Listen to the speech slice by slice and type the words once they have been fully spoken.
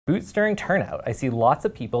Boots during turnout. I see lots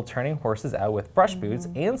of people turning horses out with brush boots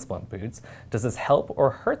and splint boots. Does this help or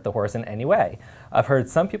hurt the horse in any way? I've heard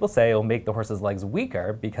some people say it will make the horse's legs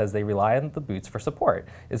weaker because they rely on the boots for support.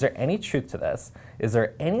 Is there any truth to this? Is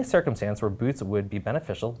there any circumstance where boots would be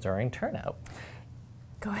beneficial during turnout?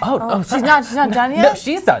 Go ahead. She's not done yet? No,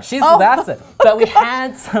 she's done. That's it. But we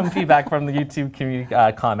had some feedback from the YouTube community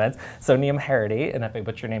comments. So Neam Harity, and if I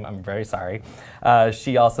butcher your name, I'm very sorry.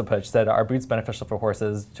 She also said, are boots beneficial for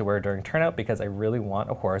horses to wear during turnout? Because I really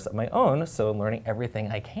want a horse of my own, so I'm learning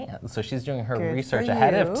everything I can. So she's doing her research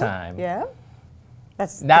ahead of time. Yeah.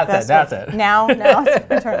 That's it. Now it's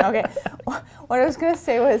my turn. Okay. What I was going to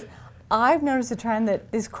say was, I've noticed a trend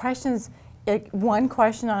that these questions, like one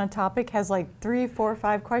question on a topic has like 3, 4,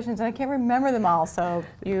 5 questions, and I can't remember them all. So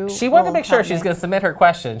she wanted to make sure she's going to submit her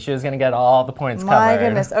question. She was going to get all the points covered. My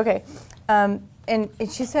goodness. Okay. And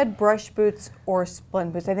she said brush boots or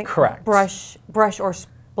splint boots. I think correct. Brush or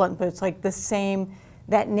splint boots, like the same.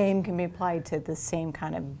 That name can be applied to the same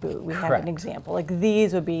kind of boot. We have an example. Like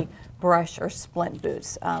these would be brush or splint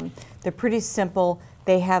boots. They're pretty simple.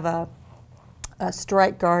 They have a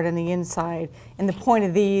strike guard on the inside, and the point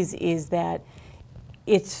of these is that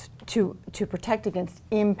it's to protect against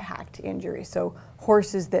impact injury. So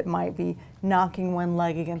horses that might be knocking one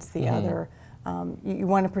leg against the other, you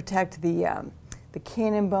want to protect the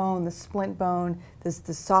cannon bone, the splint bone, the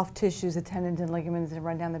soft tissues, the tendons and ligaments that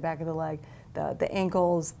run down the back of the leg, the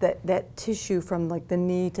ankles, that tissue from like the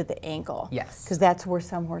knee to the ankle. Yes. Because that's where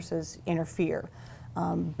some horses interfere.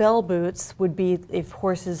 Bell boots would be if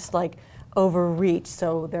horses like overreach,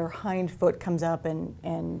 so their hind foot comes up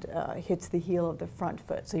and hits the heel of the front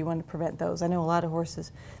foot. So you want to prevent those. I know a lot of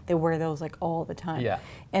horses, they wear those like all the time. Yeah.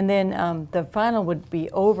 And then the final would be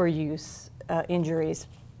overuse injuries.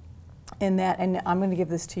 And I'm going to give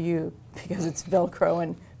this to you because it's Velcro,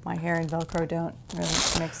 and my hair and Velcro don't really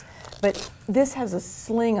mix. But this has a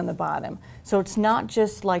sling on the bottom. So it's not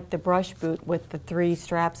just like the brush boot with the 3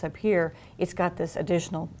 straps up here. It's got this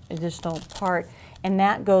additional part, and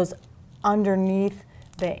that goes underneath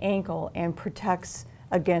the ankle and protects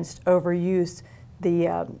against overuse,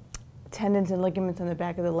 the tendons and ligaments on the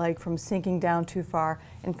back of the leg from sinking down too far,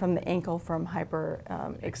 and from the ankle from hyper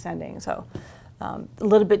extending. So a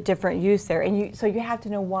little bit different use there. And so you have to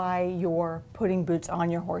know why you're putting boots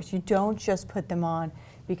on your horse. You don't just put them on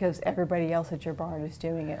because everybody else at your barn is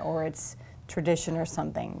doing it, or it's tradition or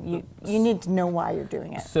something. You need to know why you're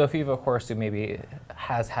doing it. So if you have a horse who maybe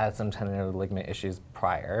has had some tendon or ligament issues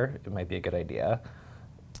prior, it might be a good idea.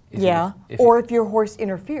 If your horse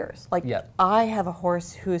interferes. Like I have a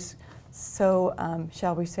horse who's so,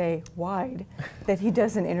 shall we say, wide that he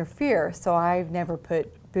doesn't interfere, so I've never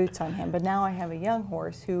put boots on him. But now I have a young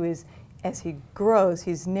horse who is, as he grows,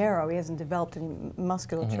 he's narrow, he hasn't developed any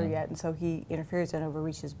musculature yet, and so he interferes and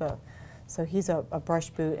overreaches both. So he's a brush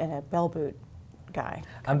boot and a bell boot guy.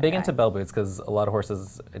 I'm big into bell boots because a lot of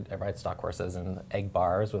horses, I ride stock horses and egg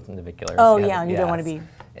bars with naviculars. Oh yeah, and you don't want to be.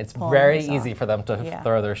 It's very easy for them to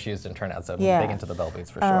throw their shoes and turn out. So I'm big into the bell boots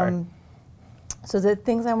for sure. So the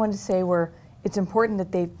things I wanted to say were, it's important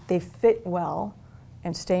that they fit well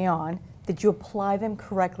and stay on, that you apply them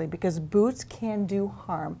correctly, because boots can do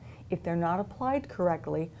harm if they're not applied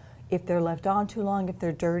correctly. If they're left on too long, if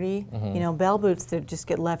they're dirty, you know, bell boots that just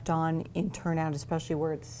get left on in turnout, especially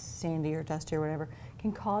where it's sandy or dusty or whatever,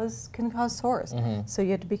 can cause sores. So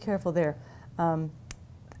you have to be careful there.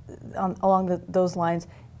 Along those lines,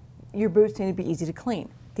 your boots need to be easy to clean.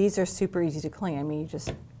 These are super easy to clean. I mean, you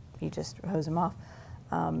just hose them off.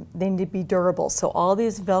 They need to be durable. So all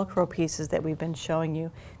these Velcro pieces that we've been showing you,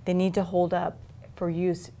 they need to hold up for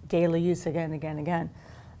use, daily use again, again, again.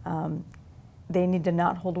 They need to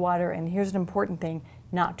not hold water, and here's an important thing,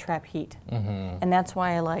 not trap heat. And that's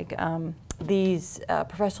why I like these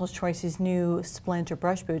Professional's Choice, these new splint or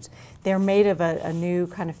brush boots. They're made of a new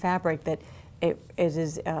kind of fabric that it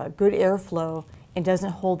is good airflow and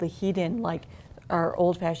doesn't hold the heat in like our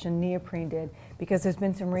old-fashioned neoprene did, because there's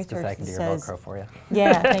been some research that says... Velcro for you.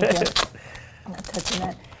 Yeah, thank you. I'm not touching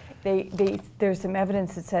that. There's some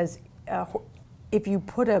evidence that says if you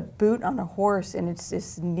put a boot on a horse and it's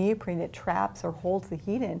this neoprene that traps or holds the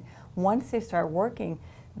heat in, once they start working,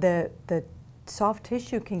 the soft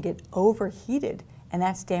tissue can get overheated, and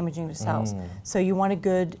that's damaging the cells. So you want a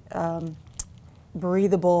good,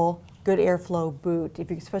 breathable, good airflow boot,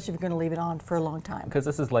 especially if you're going to leave it on for a long time. Because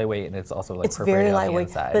this is lightweight and it's also like it's very lightweight,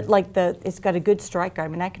 inside. but like it's got a good strike guard.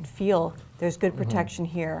 I mean, I can feel there's good protection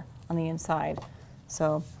here on the inside.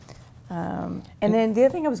 So. And then the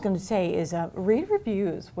other thing I was going to say is read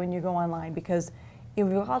reviews when you go online, because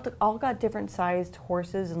we've all got different sized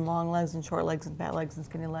horses and long legs and short legs and fat legs and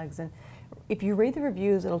skinny legs, and if you read the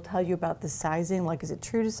reviews, it'll tell you about the sizing, like is it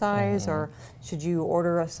true to size, or should you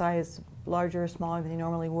order a size larger or smaller than you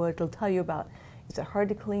normally would. It'll tell you about, is it hard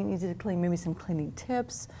to clean, easy to clean, maybe some cleaning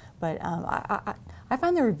tips. But I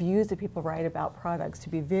find the reviews that people write about products to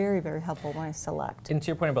be very, very helpful when I select. And to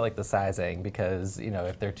your point about like the sizing, because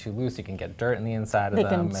if they're too loose, you can get dirt in the inside of them. They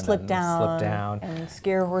can and slip then down and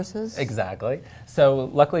scare horses. Exactly.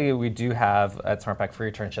 So luckily we do have at SmartPak free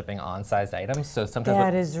return shipping on sized items. So sometimes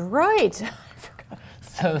that is right.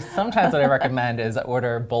 So sometimes what I recommend is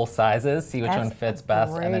order both sizes, see which one fits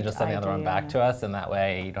best, and then just send the other one back to us, and that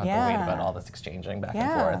way you don't have to wait about all this exchanging back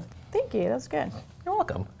and forth. Thank you, that's good. You're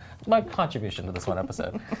welcome. My contribution to this one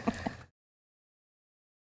episode.